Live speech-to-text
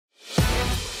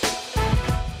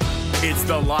It's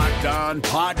the Locked On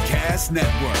Podcast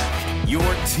Network, your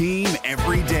team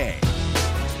every day.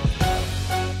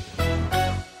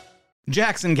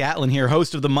 Jackson Gatlin here,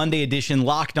 host of the Monday edition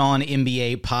Locked On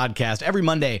NBA podcast. Every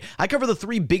Monday, I cover the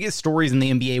three biggest stories in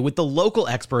the NBA with the local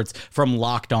experts from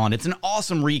Locked On. It's an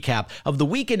awesome recap of the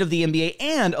weekend of the NBA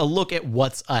and a look at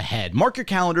what's ahead. Mark your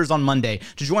calendars on Monday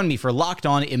to join me for Locked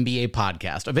On NBA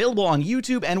podcast, available on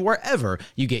YouTube and wherever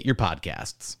you get your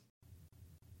podcasts.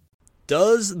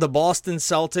 Does the Boston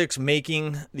Celtics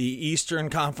making the Eastern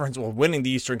Conference, winning the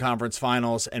Eastern Conference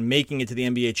Finals and making it to the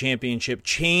NBA Championship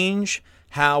change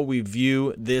how we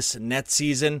view this Nets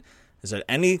season? Is it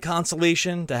any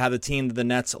consolation to have the team that the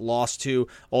Nets lost to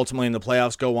ultimately in the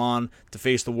playoffs go on to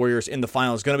face the Warriors in the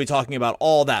finals? Going to be talking about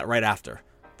all that right after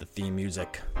the theme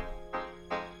music.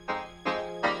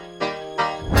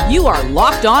 You are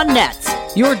Locked On Nets,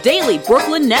 your daily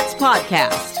Brooklyn Nets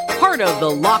podcast. Part of the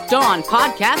Locked On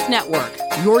Podcast Network,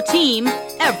 your team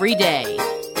every day.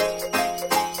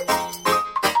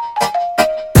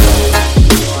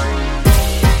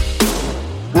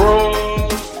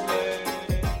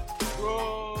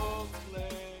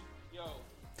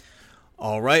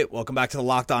 All right, welcome back to the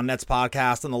Locked On Nets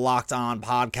podcast on the Locked On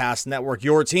Podcast Network,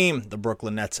 your team, the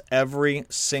Brooklyn Nets, every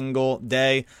single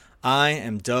day. I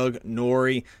am Doug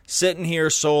Norrie, sitting here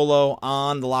solo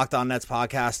on the Locked On Nets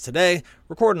podcast today,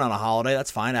 recording on a holiday. That's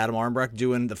fine. Adam Armbrecht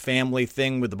doing the family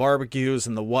thing with the barbecues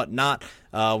and the whatnot.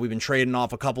 We've been trading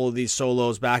off a couple of these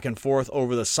solos back and forth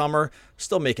over the summer.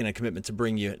 Still making a commitment to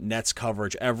bring you Nets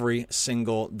coverage every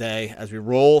single day as we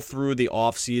roll through the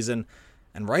offseason.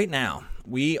 And right now,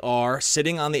 we are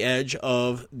sitting on the edge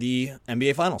of the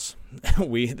NBA Finals.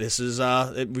 We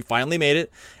finally made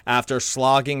it after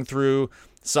slogging through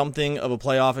something of a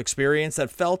playoff experience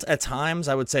that felt at times,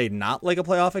 I would say, not like a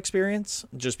playoff experience,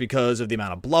 just because of the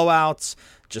amount of blowouts,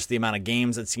 just the amount of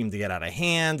games that seemed to get out of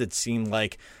hand. It seemed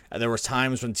like there was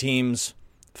times when teams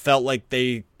felt like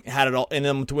they had it all in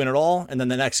them to win it all, and then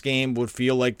the next game would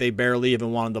feel like they barely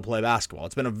even wanted to play basketball.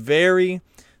 It's been a very,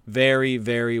 very,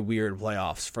 very weird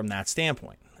playoffs from that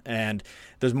standpoint. And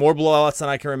there's more blowouts than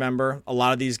I can remember. A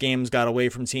lot of these games got away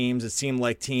from teams. It seemed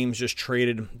like teams just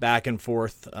traded back and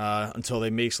forth until they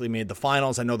basically made the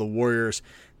finals. I know the Warriors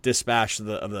dispatched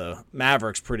the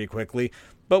Mavericks pretty quickly,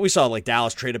 but we saw like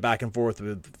Dallas traded back and forth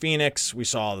with Phoenix. We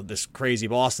saw this crazy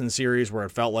Boston series where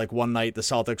it felt like one night the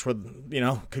Celtics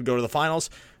could go to the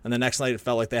finals, and the next night it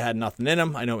felt like they had nothing in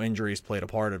them. I know injuries played a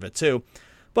part of it too.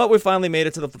 But we finally made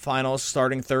it to the finals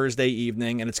starting Thursday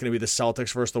evening, and it's going to be the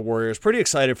Celtics versus the Warriors. Pretty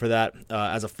excited for that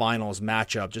as a finals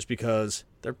matchup, just because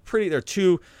they're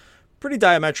two pretty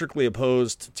diametrically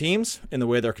opposed teams in the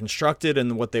way they're constructed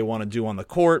and what they want to do on the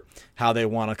court, how they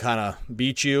want to kind of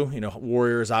beat you.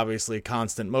 Warriors obviously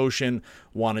constant motion,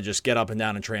 want to just get up and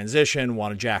down in transition,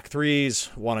 want to jack threes,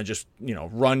 want to just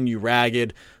run you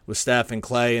ragged with Steph and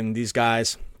Clay and these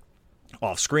guys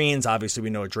off screens. Obviously, we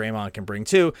know what Draymond can bring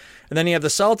too. And then you have the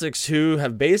Celtics, who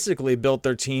have basically built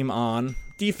their team on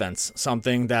defense,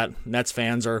 something that Nets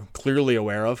fans are clearly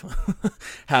aware of,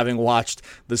 having watched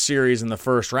the series in the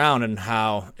first round and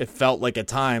how it felt like at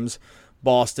times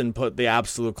Boston put the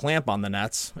absolute clamp on the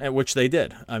Nets, which they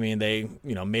did. I mean, they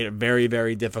made it very,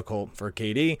 very difficult for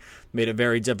KD, made it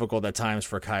very difficult at times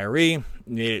for Kyrie,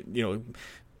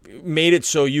 made it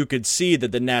so you could see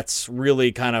that the Nets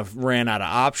really kind of ran out of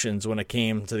options when it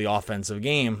came to the offensive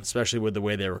game, especially with the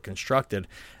way they were constructed.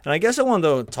 And I guess I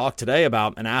wanted to talk today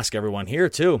about, and ask everyone here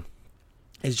too,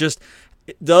 is just,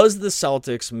 does the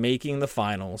Celtics making the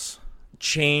finals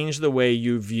change the way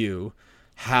you view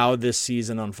how this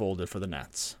season unfolded for the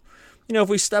Nets? If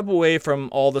we step away from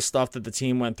all the stuff that the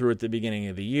team went through at the beginning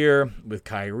of the year, with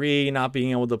Kyrie not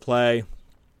being able to play,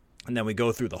 and then we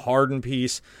go through the Harden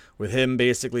piece with him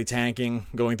basically tanking,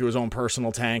 going through his own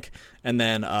personal tank, and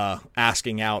then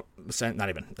asking out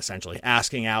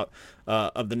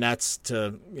of the Nets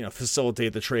to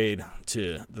facilitate the trade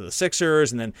to the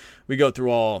Sixers. And then we go through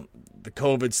all the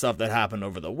COVID stuff that happened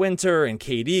over the winter, and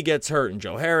KD gets hurt and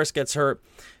Joe Harris gets hurt.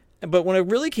 But when it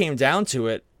really came down to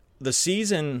it, the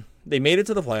season, they made it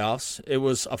to the playoffs. It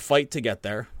was a fight to get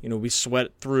there. We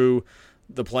sweat through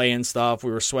the play-in stuff.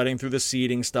 We were sweating through the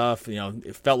seeding stuff.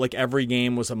 It felt like every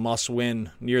game was a must-win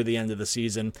near the end of the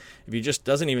season. If you just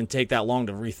doesn't even take that long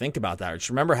to rethink about that. Just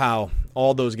remember how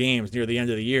all those games near the end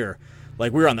of the year,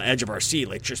 like we were on the edge of our seat,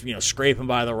 like just scraping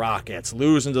by the Rockets,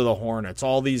 losing to the Hornets.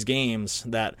 All these games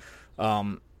that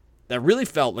really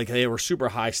felt like they were super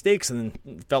high stakes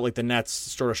and felt like the Nets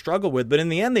sort of struggled with. But in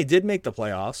the end, they did make the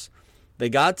playoffs. They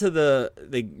got to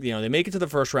they make it to the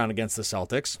first round against the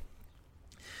Celtics.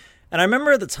 And I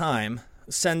remember at the time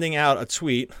sending out a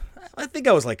tweet. I think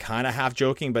I was like kind of half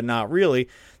joking, but not really,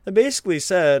 that basically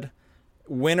said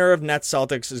winner of Nets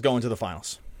Celtics is going to the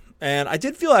finals. And I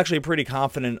did feel actually pretty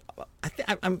confident.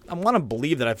 I want to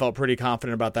believe that I felt pretty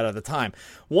confident about that at the time.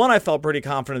 One, I felt pretty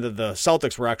confident that the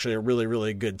Celtics were actually a really,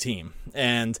 really good team.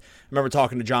 And I remember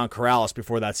talking to John Corrales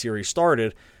before that series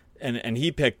started, and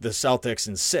he picked the Celtics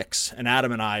in 6. And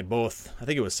Adam and I both, I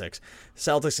think it was 6.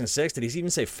 Celtics in 6. Did he even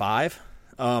say 5?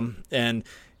 And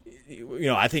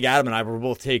I think Adam and I were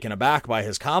both taken aback by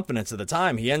his confidence at the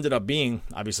time. He ended up being,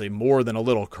 obviously, more than a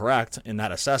little correct in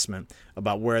that assessment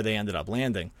about where they ended up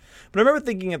landing. But I remember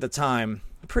thinking at the time,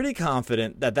 pretty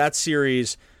confident that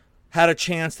series had a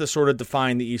chance to sort of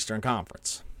define the Eastern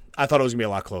Conference. I thought it was going to be a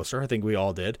lot closer. I think we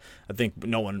all did. I think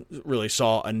no one really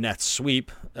saw a Nets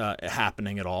sweep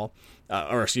happening at all. A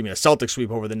Celtics sweep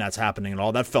over the Nets happening at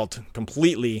all. That felt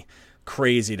completely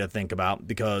crazy to think about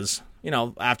because,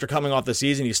 after coming off the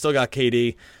season, you still got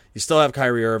KD, you still have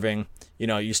Kyrie Irving,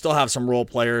 you still have some role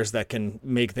players that can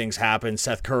make things happen.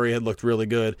 Seth Curry had looked really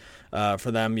good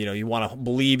for them. You want to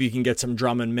believe you can get some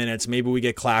Drummond minutes. Maybe we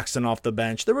get Claxton off the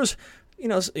bench. There was,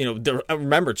 I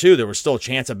remember too, there was still a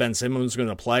chance that Ben Simmons was going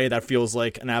to play. That feels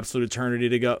like an absolute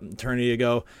eternity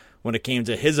ago when it came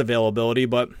to his availability.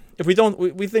 But if we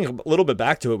think a little bit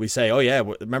back to it, we say, oh yeah,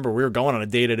 remember we were going on a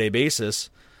day-to-day basis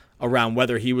around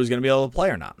whether he was going to be able to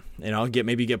play or not.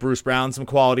 Maybe get Bruce Brown some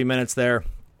quality minutes there.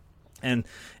 And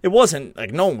it wasn't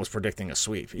like no one was predicting a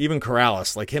sweep. Even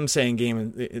Corrales, like him saying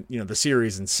the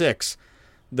series in 6,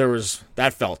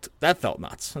 that felt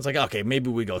nuts. It's like, okay, maybe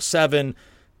we go 7,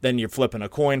 then you're flipping a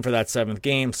coin for that 7th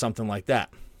game, something like that.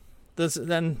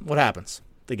 Then what happens?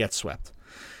 They get swept.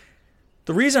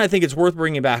 The reason I think it's worth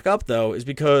bringing back up, though, is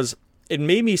because it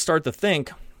made me start to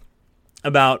think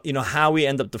about how we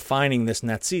end up defining this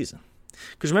Nets season.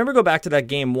 Because remember, go back to that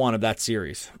game 1 of that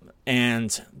series,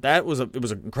 and it was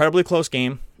an incredibly close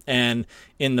game. And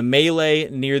in the melee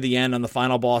near the end on the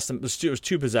final Boston, it was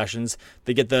 2 possessions.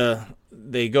 They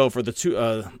go for the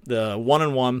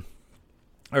 1-and-1,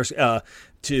 or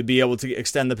to be able to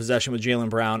extend the possession with Jaylen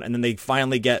Brown, and then they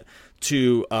finally get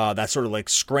to that sort of like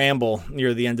scramble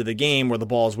near the end of the game where the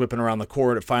ball is whipping around the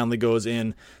court. It finally goes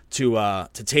in to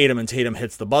Tatum, and Tatum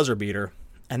hits the buzzer beater.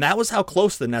 And that was how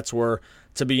close the Nets were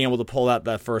to being able to pull out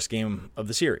that first game of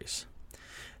the series.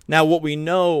 Now, what we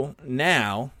know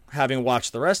now, having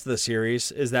watched the rest of the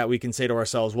series, is that we can say to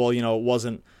ourselves, well, it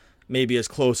wasn't maybe as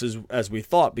close as we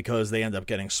thought because they end up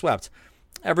getting swept.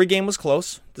 Every game was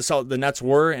close. The Nets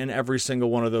were in every single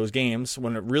one of those games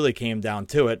when it really came down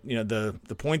to it.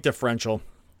 The point differential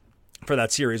for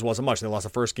that series wasn't much. They lost the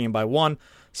first game by 1,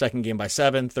 second game by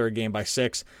 7, third game by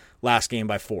 6, last game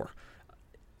by 4.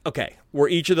 Okay, were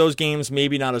each of those games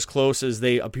maybe not as close as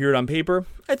they appeared on paper?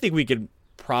 I think we could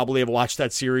probably have watched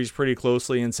that series pretty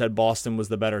closely and said Boston was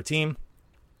the better team.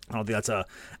 I don't think that's a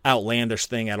outlandish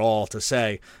thing at all to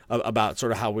say about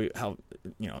sort of how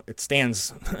it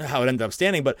stands, how it ended up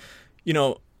standing. But,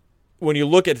 when you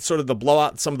look at sort of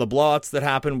some of the blowouts that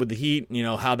happened with the Heat,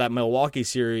 how that Milwaukee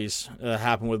series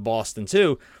happened with Boston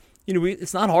too,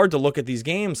 it's not hard to look at these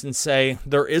games and say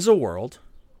there is a world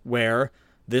where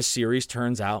this series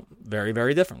turns out very,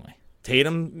 very differently.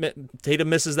 Tatum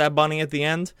misses that bunny at the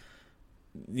end.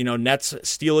 Nets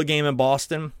steal a game in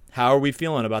Boston. How are we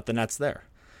feeling about the Nets there?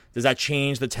 Does that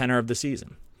change the tenor of the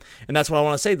season? And that's what I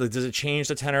want to say. Does it change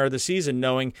the tenor of the season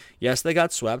knowing, yes, they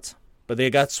got swept, but they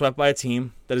got swept by a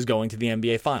team that is going to the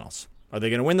NBA Finals? Are they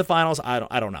going to win the Finals? I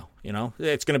don't know.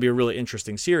 It's going to be a really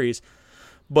interesting series.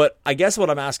 But I guess what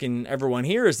I'm asking everyone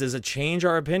here is, does it change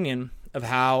our opinion of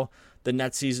how the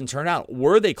Nets season turned out?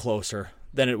 Were they closer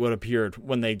than it would have appeared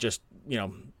when they just,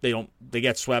 they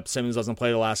get swept, Simmons doesn't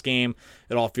play the last game,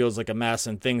 it all feels like a mess,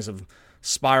 and things have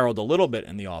spiraled a little bit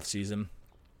in the offseason?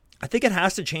 I think it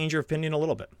has to change your opinion a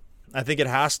little bit. I think it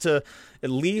has to at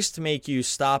least make you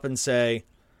stop and say,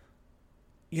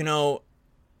 is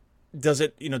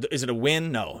it a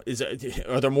win? No.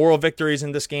 Are there moral victories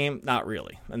in this game? Not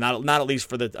really. And not at least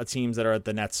for the teams that are at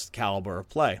the Nets caliber of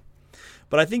play.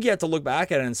 But I think you have to look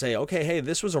back at it and say, okay, hey,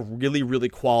 this was a really, really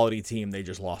quality team they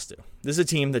just lost to. This is a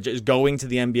team that is going to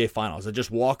the NBA Finals, that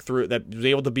just walked through, that was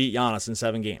able to beat Giannis in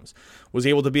 7 games, was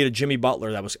able to beat a Jimmy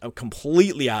Butler that was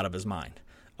completely out of his mind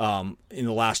in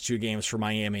the last 2 games for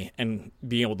Miami, and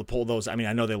being able to pull those. I mean,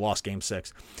 I know they lost Game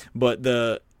 6, but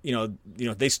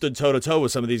they stood toe-to-toe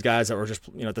with some of these guys that were just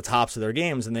at the tops of their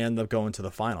games, and they ended up going to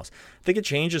the Finals. I think it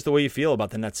changes the way you feel about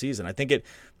the Nets season. I think it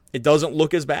doesn't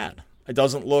look as bad. It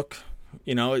doesn't look,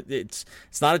 it's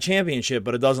not a championship,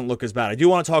 but it doesn't look as bad. I do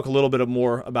want to talk a little bit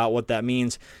more about what that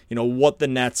means, what the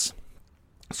Nets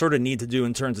sort of need to do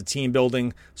in terms of team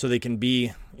building so they can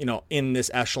be, in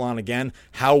this echelon again,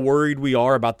 how worried we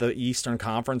are about the Eastern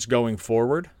Conference going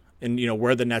forward and,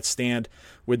 where the Nets stand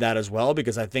with that as well,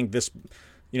 because I think this,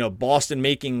 Boston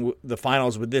making the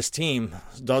finals with this team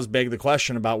does beg the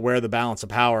question about where the balance of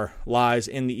power lies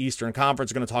in the Eastern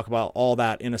Conference. We're going to talk about all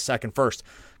that in a second. First,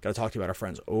 got to talk to you about our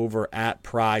friends over at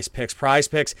Prize Picks. Prize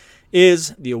Picks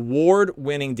is the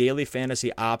award-winning daily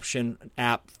fantasy option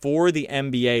app for the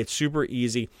NBA. It's super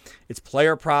easy. It's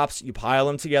player props. You pile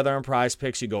them together in Prize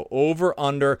Picks. You go over,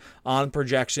 under on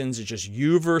projections. It's just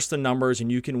you versus the numbers,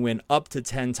 and you can win up to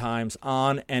 10 times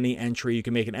on any entry. You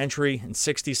can make an entry in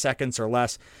 60 seconds or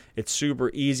less. It's super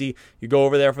easy. You go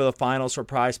over there for the finals for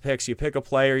Prize Picks. You pick a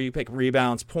player. You pick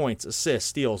rebounds, points, assists,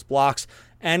 steals, blocks,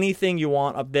 anything you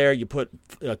want up there. You put,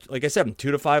 like I said,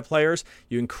 2 to 5 players.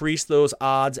 You increase those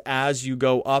odds as you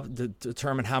go up to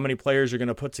determine how many players you're going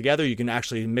to put together. You can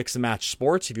actually mix and match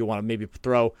sports if you want to maybe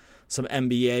throw some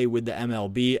NBA with the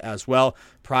MLB as well.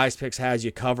 Prize Picks has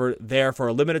you covered there for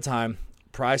a limited time.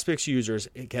 Prize Picks users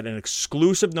get an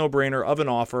exclusive no-brainer of an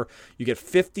offer. You get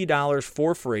 $50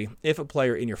 for free if a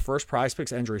player in your first Prize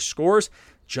Picks entry scores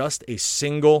just a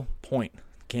single point.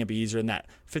 Can't be easier than that.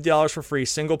 $50 for free,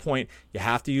 single point. You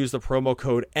have to use the promo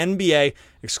code NBA.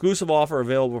 Exclusive offer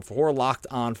available for Locked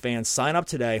On fans. Sign up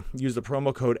today. Use the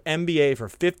promo code NBA for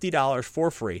 $50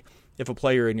 for free if a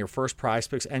player in your first Prize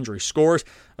Picks entry scores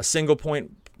a single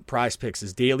point. Prize Picks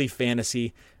is daily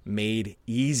fantasy made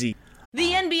easy.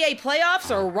 The NBA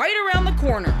playoffs are right around the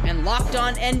corner, and Locked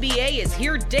On NBA is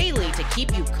here daily to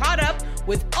keep you caught up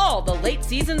with all the late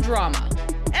season drama.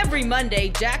 Every Monday,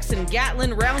 Jackson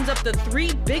Gatlin rounds up the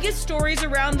 3 biggest stories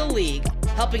around the league,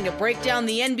 helping to break down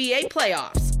the NBA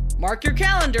playoffs. Mark your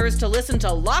calendars to listen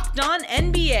to Locked On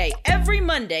NBA every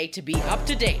Monday to be up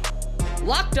to date.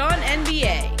 Locked On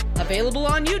NBA, available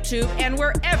on YouTube and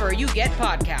wherever you get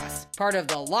podcasts. Part of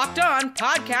the Locked On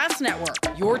Podcast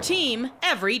Network, your team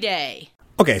every day.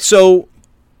 Okay, so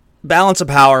balance of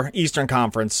power, Eastern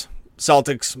Conference.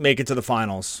 Celtics make it to the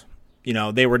finals.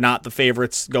 They were not the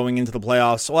favorites going into the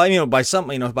playoffs. Well, by some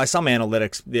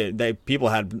analytics, people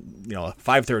had,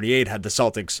 538 had the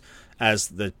Celtics as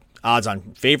the odds-on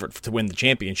favorite to win the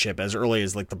championship as early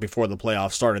as before the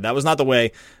playoffs started. That was not the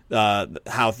way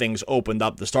how things opened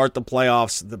up to start the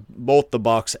playoffs. Both the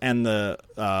Bucks and the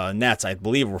Nets, I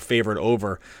believe, were favored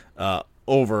over the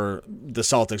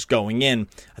Celtics going in.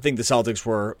 I think the Celtics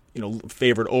were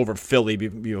favored over Philly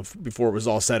before it was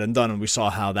all said and done, and we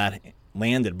saw how that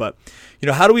landed. But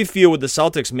how do we feel with the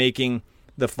Celtics making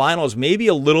the finals maybe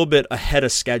a little bit ahead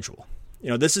of schedule?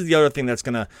 This is the other thing that's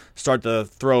going to start to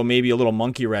throw maybe a little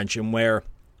monkey wrench in where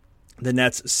the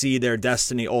Nets see their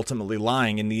destiny ultimately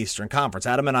lying in the Eastern Conference.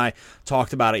 Adam and I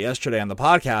talked about it yesterday on the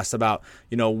podcast about,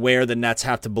 where the Nets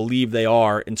have to believe they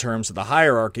are in terms of the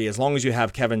hierarchy. As long as you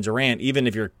have Kevin Durant, even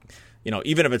if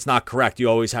even if it's not correct, you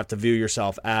always have to view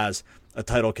yourself as a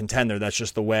title contender. That's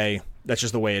just the way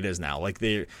it is now.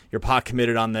 You're pot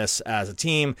committed on this as a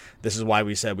team. This is why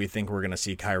we said we think we're going to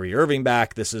see Kyrie Irving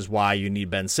back. This is why you need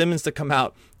Ben Simmons to come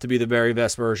out to be the very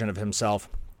best version of himself.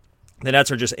 The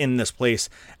Nets are just in this place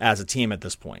as a team at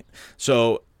this point.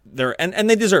 So they're and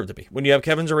they deserve to be. When you have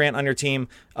Kevin Durant on your team,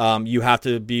 you have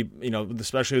to be,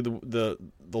 especially the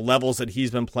levels that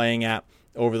he's been playing at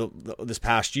over this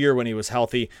past year when he was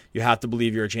healthy, you have to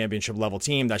believe you're a championship level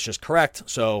team. That's just correct.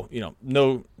 So,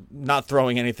 not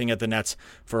throwing anything at the Nets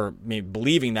for me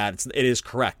believing that. It is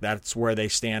correct. That's where they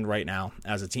stand right now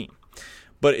as a team.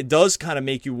 But it does kind of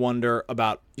make you wonder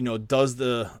about,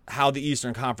 how the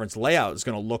Eastern Conference layout is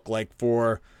going to look like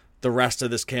for the rest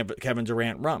of this Kevin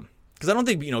Durant run. Because I don't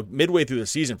think, midway through the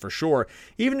season for sure,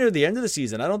 even near the end of the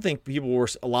season, I don't think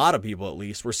a lot of people at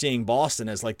least, were seeing Boston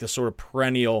as this sort of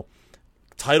perennial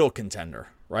title contender,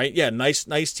 right? Yeah,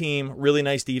 nice team, really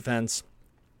nice defense,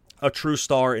 a true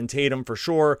star in Tatum for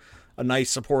sure, a nice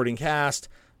supporting cast,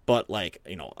 but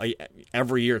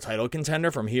every year title contender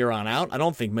from here on out. I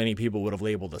don't think many people would have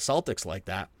labeled the Celtics like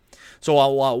that. So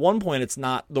while at one point it's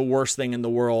not the worst thing in the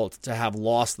world to have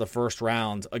lost the first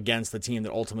round against the team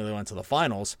that ultimately went to the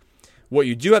finals, what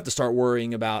you do have to start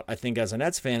worrying about, I think, as a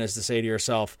Nets fan, is to say to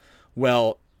yourself,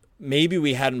 well, maybe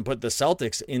we hadn't put the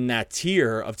Celtics in that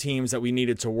tier of teams that we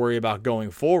needed to worry about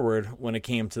going forward when it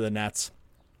came to the Nets,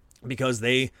 because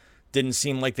they didn't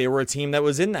seem like they were a team that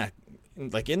was in that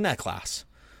class.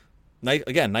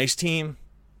 Nice team,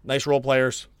 nice role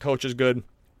players, coach is good.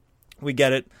 We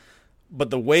get it.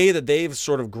 But the way that they've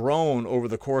sort of grown over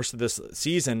the course of this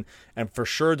season, and for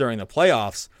sure during the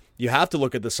playoffs, you have to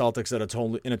look at the Celtics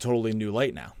in a totally new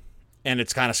light now. And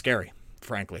it's kind of scary,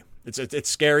 frankly. It's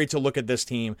scary to look at this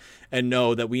team and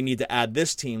know that we need to add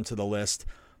this team to the list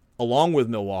along with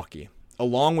Milwaukee,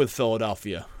 along with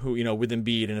Philadelphia, who, with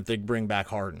Embiid, and if they bring back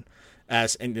Harden.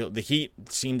 The Heat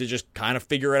seem to just kind of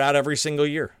figure it out every single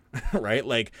year, right?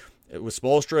 Like, it was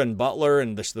Spoelstra and Butler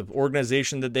and the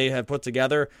organization that they have put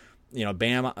together,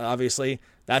 Bam, obviously,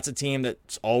 that's a team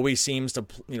that always seems to,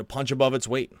 punch above its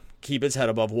weight, keep its head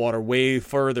above water way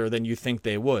further than you think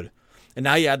they would. And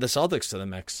now you add the Celtics to the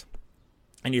mix,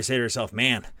 and you say to yourself,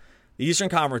 man, the Eastern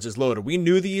Conference is loaded. We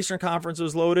knew the Eastern Conference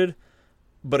was loaded,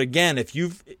 but again, if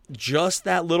you've just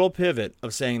that little pivot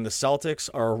of saying the Celtics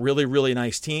are a really, really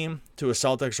nice team to a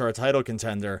Celtics are a title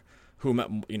contender who,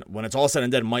 when it's all said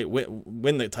and done, might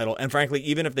win the title. And frankly,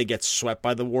 even if they get swept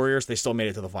by the Warriors, they still made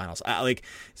it to the finals. I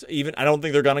don't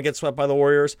think they're going to get swept by the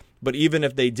Warriors, but even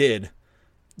if they did,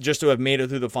 just to have made it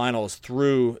through the finals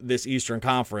through this Eastern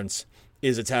Conference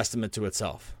is a testament to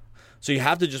itself. So you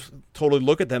have to just totally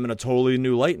look at them in a totally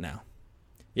new light now.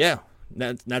 Yeah,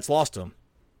 Nets lost to them.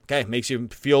 Okay, makes you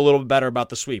feel a little bit better about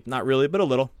the sweep. Not really, but a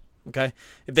little. Okay,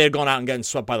 if they had gone out and gotten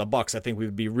swept by the Bucks, I think we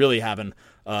would be really having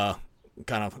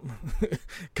kind of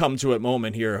come to it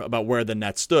moment here about where the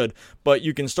Nets stood. But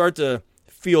you can start to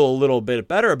feel a little bit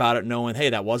better about it, knowing, hey,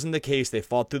 that wasn't the case. They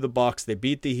fought through the Bucks. They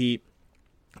beat the Heat.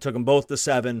 Took them both to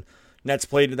 7. Nets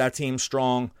played that team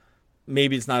strong.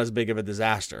 Maybe it's not as big of a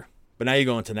disaster. But now you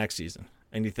go into next season,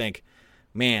 and you think,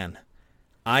 man,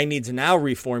 I need to now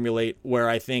reformulate where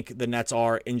I think the Nets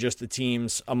are in just the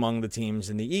teams among the teams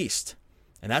in the East.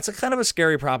 And that's a kind of a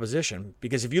scary proposition,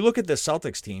 because if you look at this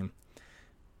Celtics team,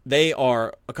 they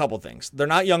are a couple things. They're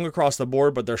not young across the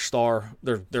board, but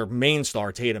their main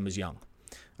star, Tatum, is young.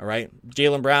 All right,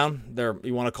 Jaylen Brown,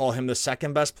 you want to call him the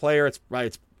second best player? It's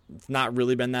not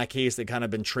really been that case. They kind of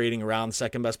been trading around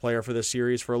second best player for this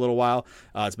series for a little while.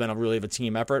 It's been really of a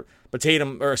team effort. But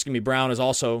Brown is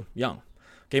also young.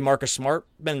 Okay, Marcus Smart,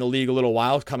 been in the league a little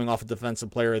while, coming off a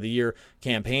Defensive Player of the Year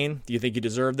campaign. Do you think he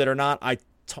deserved it or not? I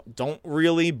don't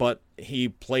really, but he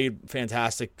played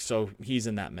fantastic, so he's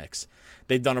in that mix.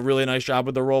 They've done a really nice job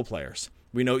with the role players.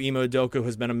 We know Ime Udoka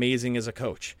has been amazing as a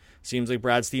coach. Seems like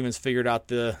Brad Stevens figured out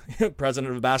the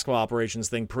president of basketball operations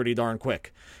thing pretty darn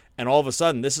quick. And all of a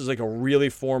sudden, this is like a really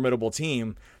formidable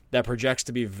team that projects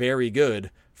to be very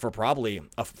good for probably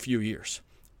a few years.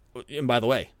 And by the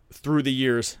way, through the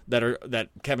years that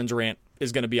Kevin Durant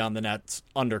is going to be on the Nets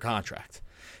under contract.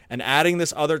 And adding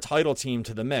this other title team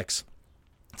to the mix,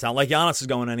 it's not like Giannis is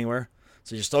going anywhere,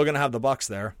 so you're still going to have the Bucks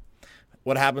there.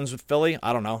 What happens with Philly?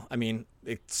 I don't know. I mean,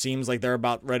 it seems like they're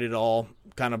about ready to all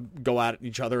kind of go at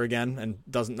each other again, and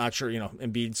not sure,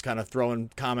 Embiid's kind of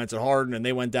throwing comments at Harden, and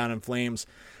they went down in flames.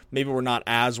 Maybe we're not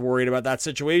as worried about that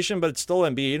situation, but it's still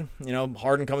Embiid.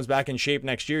 Harden comes back in shape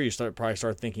next year, you probably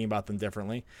start thinking about them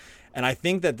differently. And I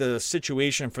think that the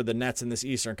situation for the Nets in this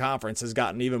Eastern Conference has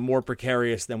gotten even more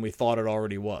precarious than we thought it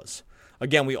already was.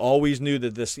 Again, we always knew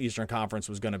that this Eastern Conference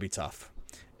was going to be tough.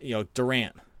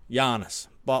 Durant, Giannis,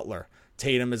 Butler,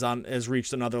 Tatum has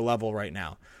reached another level right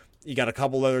now. You got a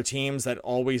couple other teams that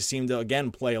always seem to,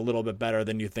 again, play a little bit better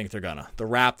than you think they're going to. The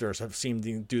Raptors have seemed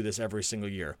to do this every single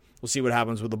year. We'll see what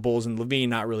happens with the Bulls and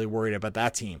Levine, not really worried about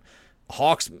that team.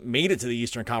 Hawks made it to the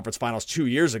Eastern Conference Finals 2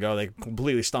 years ago. They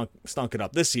completely stunk it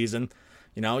up this season.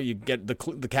 You get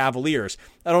the Cavaliers.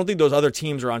 I don't think those other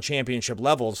teams are on championship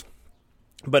levels,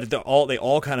 but they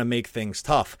all kind of make things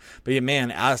tough. But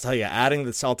man, I'll tell you, adding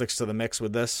the Celtics to the mix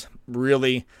with this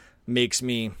really makes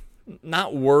me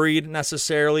not worried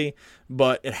necessarily,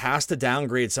 but it has to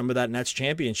downgrade some of that Nets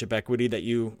championship equity that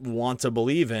you want to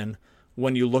believe in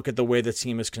when you look at the way the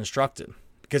team is constructed,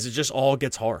 because it just all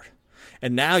gets hard.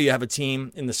 And now you have a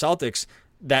team in the Celtics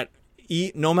that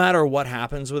no matter what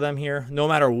happens with them here, no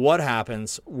matter what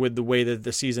happens with the way that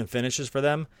the season finishes for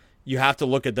them, you have to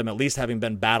look at them at least having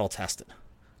been battle-tested,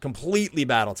 completely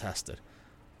battle-tested.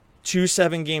 2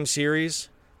 7-game series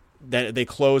that they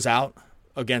close out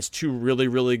against 2 really,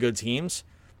 really good teams.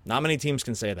 Not many teams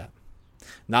can say that.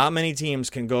 Not many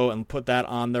teams can go and put that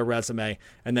on their resume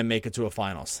and then make it to a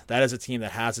finals. That is a team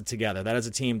that has it together. That is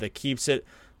a team that keeps it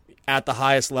at the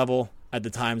highest level at the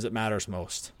times it matters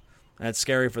most. And it's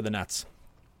scary for the Nets.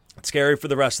 It's scary for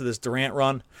the rest of this Durant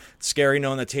run. It's scary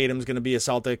knowing that Tatum's going to be a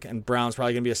Celtic and Brown's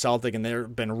probably going to be a Celtic, and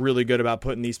they've been really good about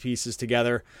putting these pieces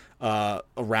together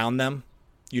around them.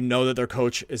 You know that their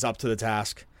coach is up to the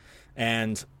task,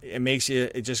 and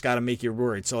it just got to make you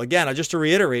worried. So again, just to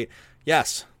reiterate,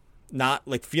 yes, not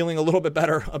like feeling a little bit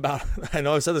better about, I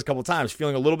know I've said this a couple of times,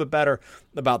 feeling a little bit better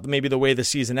about maybe the way the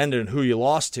season ended and who you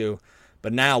lost to,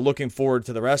 but now looking forward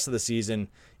to the rest of the season,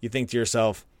 you think to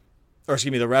yourself,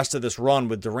 the rest of this run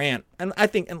with Durant. And I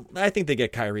think they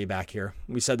get Kyrie back here.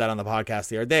 We said that on the podcast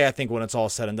the other day. I think when it's all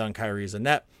said and done, Kyrie is a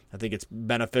net. I think it's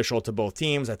beneficial to both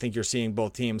teams. I think you're seeing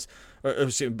both teams, or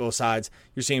both sides.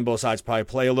 You're seeing both sides probably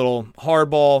play a little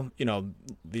hardball.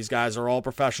 These guys are all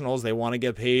professionals. They want to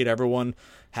get paid. Everyone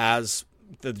has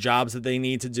the jobs that they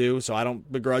need to do. So I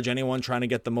don't begrudge anyone trying to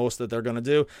get the most that they're going to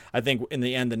do. I think in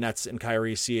the end, the Nets and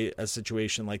Kyrie see a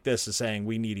situation like this as saying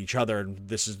we need each other and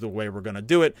this is the way we're going to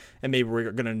do it. And maybe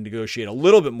we're going to negotiate a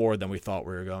little bit more than we thought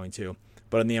we were going to.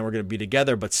 But in the end, we're going to be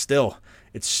together. But still,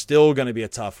 it's still going to be a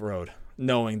tough road,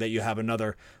 knowing that you have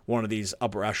another one of these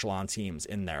upper echelon teams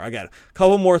in there. I got a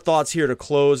couple more thoughts here to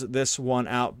close this one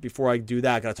out. Before I do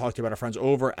that, I got to talk to you about our friends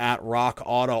over at Rock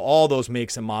Auto. All those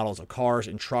makes and models of cars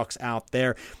and trucks out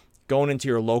there. Going into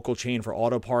your local chain for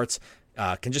auto parts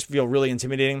can just feel really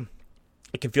intimidating.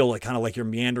 It can feel kind of like you're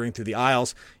meandering through the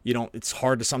aisles. It's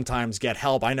hard to sometimes get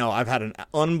help. I know I've had an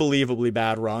unbelievably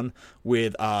bad run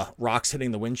with rocks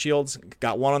hitting the windshields.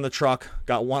 Got one on the truck,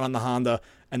 got one on the Honda,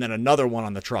 and then another one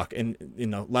on the truck in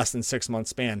less than 6 months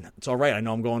span. It's all right. I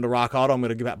know I'm going to Rock Auto. I'm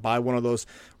going to buy one of those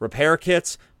repair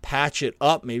kits, patch it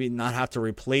up, maybe not have to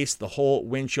replace the whole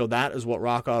windshield. That is what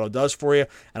Rock Auto does for you.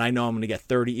 And I know I'm going to get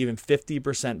 30, even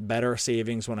 50% better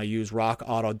savings when I use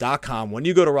rockauto.com. When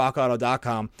you go to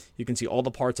rockauto.com, you can see all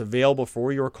the parts available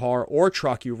for your car or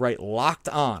truck. You write Locked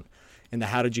On in the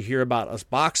How Did You Hear About Us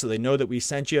box so they know that we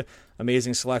sent you.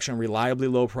 Amazing selection, reliably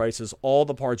low prices, all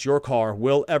the parts your car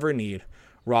will ever need.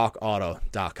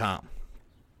 rockauto.com.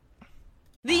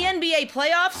 The NBA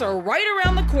playoffs are right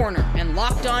around the corner, and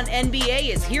Locked On NBA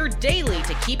is here daily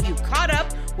to keep you caught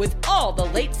up with all the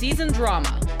late season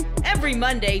drama. Every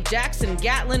Monday, Jackson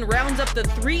Gatlin rounds up the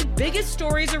 3 biggest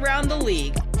stories around the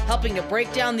league, helping to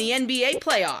break down the NBA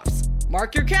playoffs.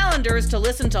 Mark your calendars to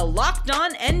listen to Locked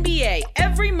On NBA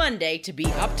every Monday to be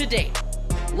up to date.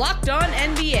 Locked On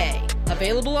NBA,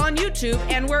 available on YouTube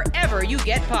and wherever you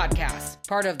get podcasts.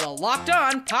 Part of the Locked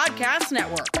On Podcast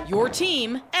Network, your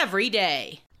team every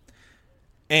day.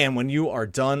 And when you are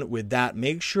done with that,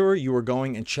 make sure you are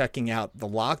going and checking out the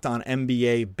Locked On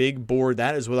NBA Big Board.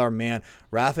 That is with our man,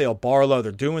 Rafael Barlow.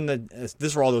 They're doing this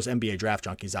is for all those NBA draft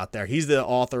junkies out there. He's the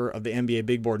author of the NBA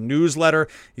Big Board newsletter.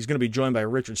 He's going to be joined by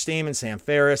Richard Stamen, Sam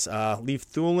Ferris, Leif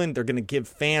Thulin. They're going to give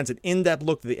fans an in-depth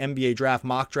look at the NBA draft,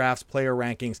 mock drafts, player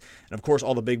rankings, and of course,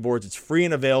 all the big boards. It's free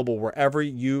and available wherever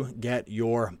you get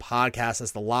your podcast.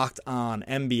 That's the Locked On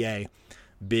NBA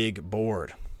Big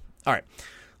Board. All right.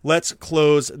 Let's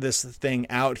close this thing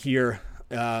out here.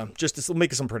 Just to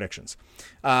make some predictions.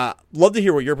 Love to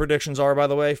hear what your predictions are, by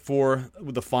the way, for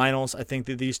the finals. I think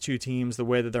that these two teams, the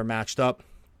way that they're matched up,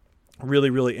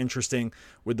 really, really interesting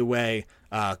with the way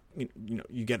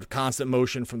you get constant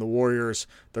motion from the Warriors.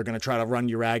 They're going to try to run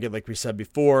you ragged, like we said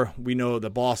before. We know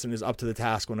that Boston is up to the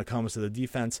task when it comes to the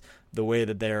defense, the way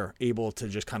that they're able to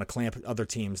just kind of clamp other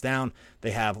teams down.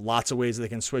 They have lots of ways they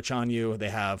can switch on you. They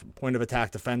have point-of-attack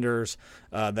defenders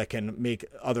that can make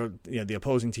the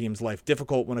opposing team's life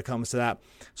difficult when it comes to that.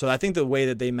 So I think the way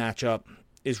that they match up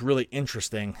is really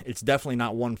interesting. It's definitely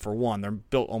not one for one. They're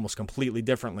built almost completely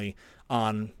differently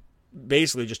on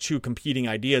basically just two competing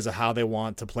ideas of how they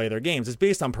want to play their games. It's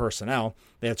based on personnel.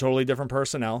 They have totally different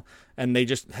personnel, and they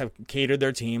just have catered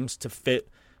their teams to fit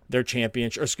their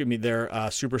their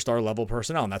superstar level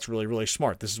personnel, and that's really, really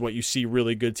smart. This is what you see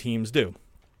really good teams do.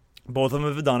 Both of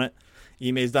them have done it.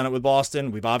 Ime's done it with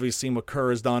Boston. We've obviously seen what Kerr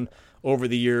has done over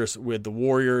the years with the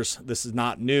Warriors. This is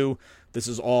not new. This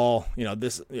is all,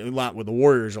 this a lot with the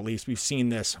Warriors at least. We've seen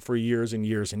this for years and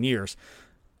years and years.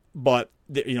 But,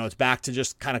 it's back to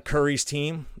just kind of Curry's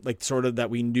team, like sort of that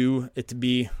we knew it to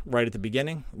be right at the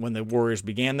beginning when the Warriors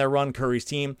began their run. Curry's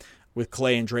team with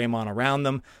Clay and Draymond around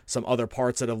them. Some other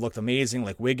parts that have looked amazing,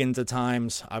 like Wiggins at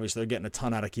times. Obviously, they're getting a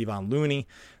ton out of Kevon Looney.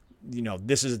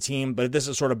 This is a team, but this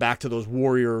is sort of back to those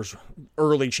Warriors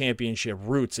early championship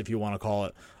roots, if you want to call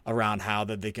it, around how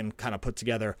that they can kind of put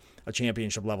together a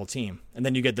championship level team. And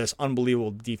then you get this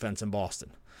unbelievable defense in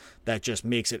Boston that just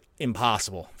makes it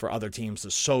impossible for other teams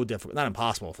to not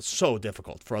impossible, it's so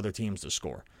difficult for other teams to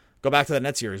score. Go back to that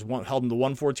Net series. Held them to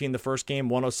 114 the first game,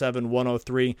 107,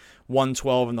 103,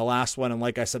 112 in the last one. And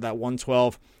like I said, that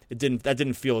 112, that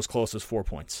didn't feel as close as 4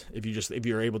 points. If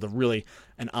you're able to really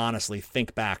and honestly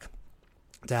think back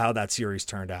to how that series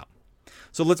turned out.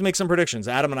 So let's make some predictions.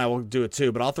 Adam and I will do it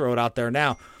too, but I'll throw it out there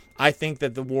now. I think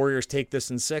that the Warriors take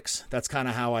this in 6. That's kind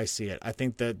of how I see it. I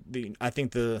think the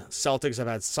Celtics have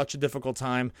had such a difficult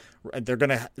time. It's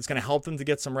gonna help them to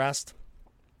get some rest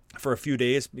for a few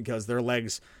days because their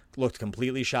legs looked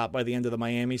completely shot by the end of the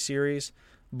Miami series.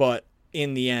 But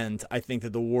in the end, I think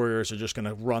that the Warriors are just going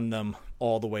to run them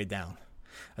all the way down.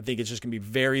 I think it's just going to be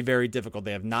very, very difficult.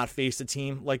 They have not faced a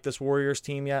team like this Warriors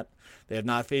team yet. They have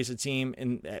not faced a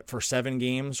team for 7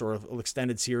 games or an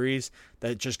extended series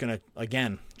that's just going to,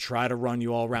 again, try to run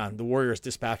you all around. The Warriors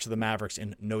dispatched the Mavericks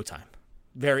in no time.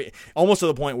 Almost to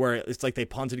the point where it's like they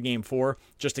punted game 4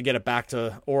 just to get it back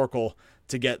to Oracle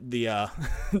to get the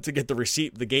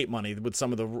the gate money with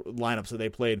some of the lineups that they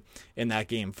played in that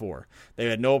game 4. They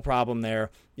had no problem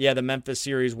there. Yeah, the Memphis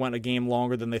series went a game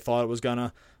longer than they thought it was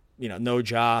gonna. No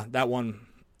Ja. That one,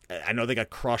 I know they got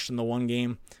crushed in the one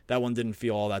game. That one didn't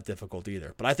feel all that difficult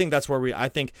either. But I think that's where I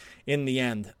think in the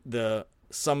end,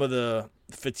 some of the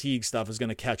fatigue stuff is going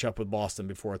to catch up with Boston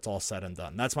before it's all said and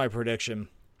done. That's my prediction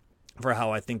for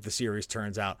how I think the series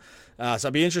turns out. So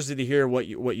I'd be interested to hear what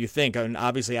you think. I mean,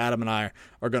 obviously, Adam and I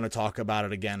are going to talk about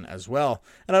it again as well.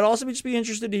 And I'd also just be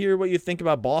interested to hear what you think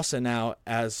about Boston now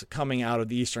as coming out of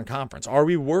the Eastern Conference. Are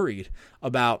we worried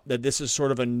about that this is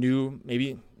sort of a new,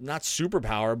 maybe not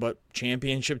superpower, but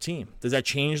championship team? Does that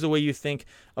change the way you think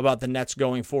about the Nets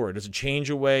going forward? Does it change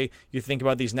the way you think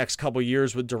about these next couple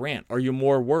years with Durant? Are you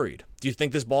more worried? Do you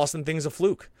think this Boston thing's a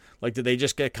fluke? Like, did they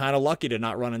just get kind of lucky to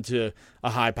not run into a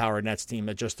high-powered Nets team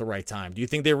at just the right time? Do you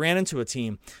think they ran into a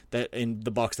team that in the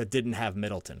Bucks that didn't have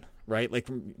Middleton, right? Like,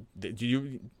 do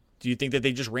you think that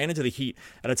they just ran into the Heat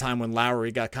at a time when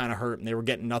Lowry got kind of hurt and they were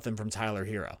getting nothing from Tyler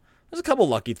Hero? There's a couple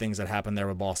lucky things that happened there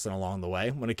with Boston along the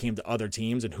way when it came to other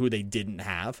teams and who they didn't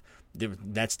have. The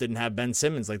Nets didn't have Ben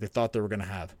Simmons like they thought they were going to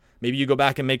have. Maybe you go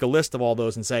back and make a list of all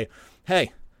those and say,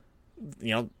 hey,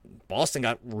 Boston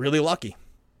got really lucky.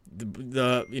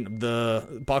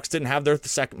 The Bucks didn't have their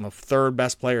third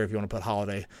best player, if you want to put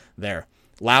Holiday there.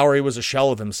 Lowry was a shell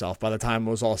of himself by the time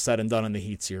it was all said and done in the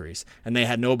Heat series, and they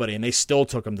had nobody, and they still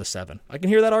took him to 7. I can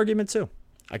hear that argument too.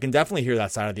 I can definitely hear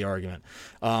that side of the argument.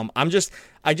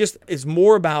 It's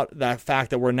more about that fact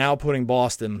that we're now putting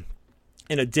Boston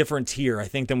in a different tier, I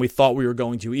think, than we thought we were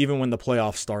going to, even when the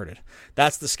playoffs started.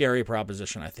 That's the scary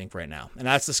proposition, I think, right now. And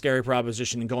that's the scary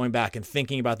proposition in going back and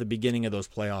thinking about the beginning of those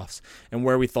playoffs and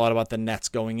where we thought about the Nets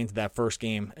going into that first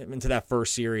game, into that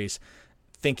first series,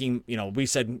 thinking, we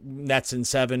said Nets in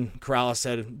 7, Corrales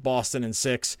said Boston in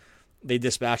 6. They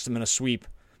dispatched them in a sweep.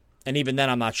 And even then,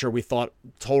 I'm not sure we thought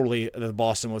totally that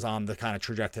Boston was on the kind of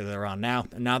trajectory they're on now.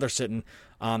 And now they're sitting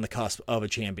on the cusp of a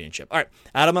championship. All right,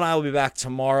 Adam and I will be back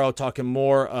tomorrow talking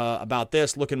more about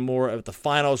this, looking more at the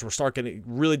finals. We're starting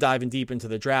really diving deep into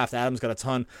the draft. Adam's got a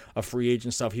ton of free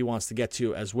agent stuff he wants to get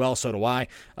to as well. So do I,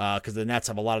 because the Nets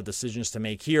have a lot of decisions to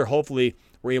make here. Hopefully,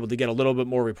 we're able to get a little bit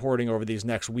more reporting over these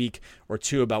next week or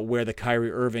two about where the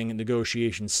Kyrie Irving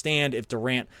negotiations stand. If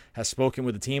Durant has spoken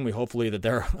with the team, we hopefully that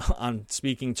they're on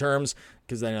speaking terms,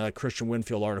 because then a Christian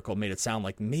Winfield article made it sound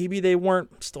like maybe they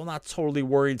weren't. Still not totally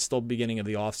worried. Still beginning of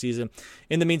the offseason.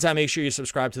 In the meantime, make sure you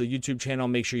subscribe to the YouTube channel.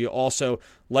 Make sure you also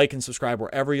like and subscribe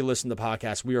wherever you listen to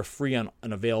podcasts. We are free and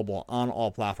available on all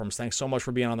platforms. Thanks so much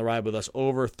for being on the ride with us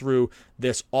over through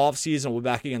this offseason. We'll be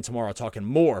back again tomorrow talking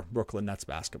more Brooklyn Nets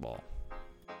basketball.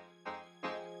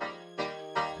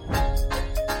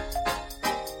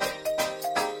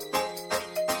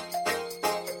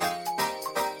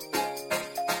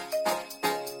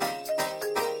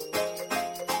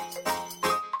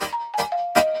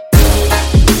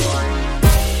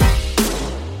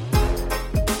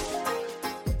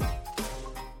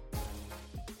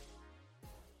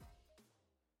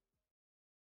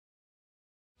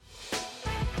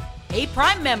 Hey,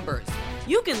 Prime members,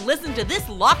 you can listen to this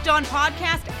Locked On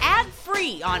podcast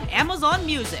ad-free on Amazon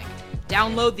Music.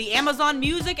 Download the Amazon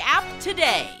Music app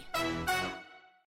today.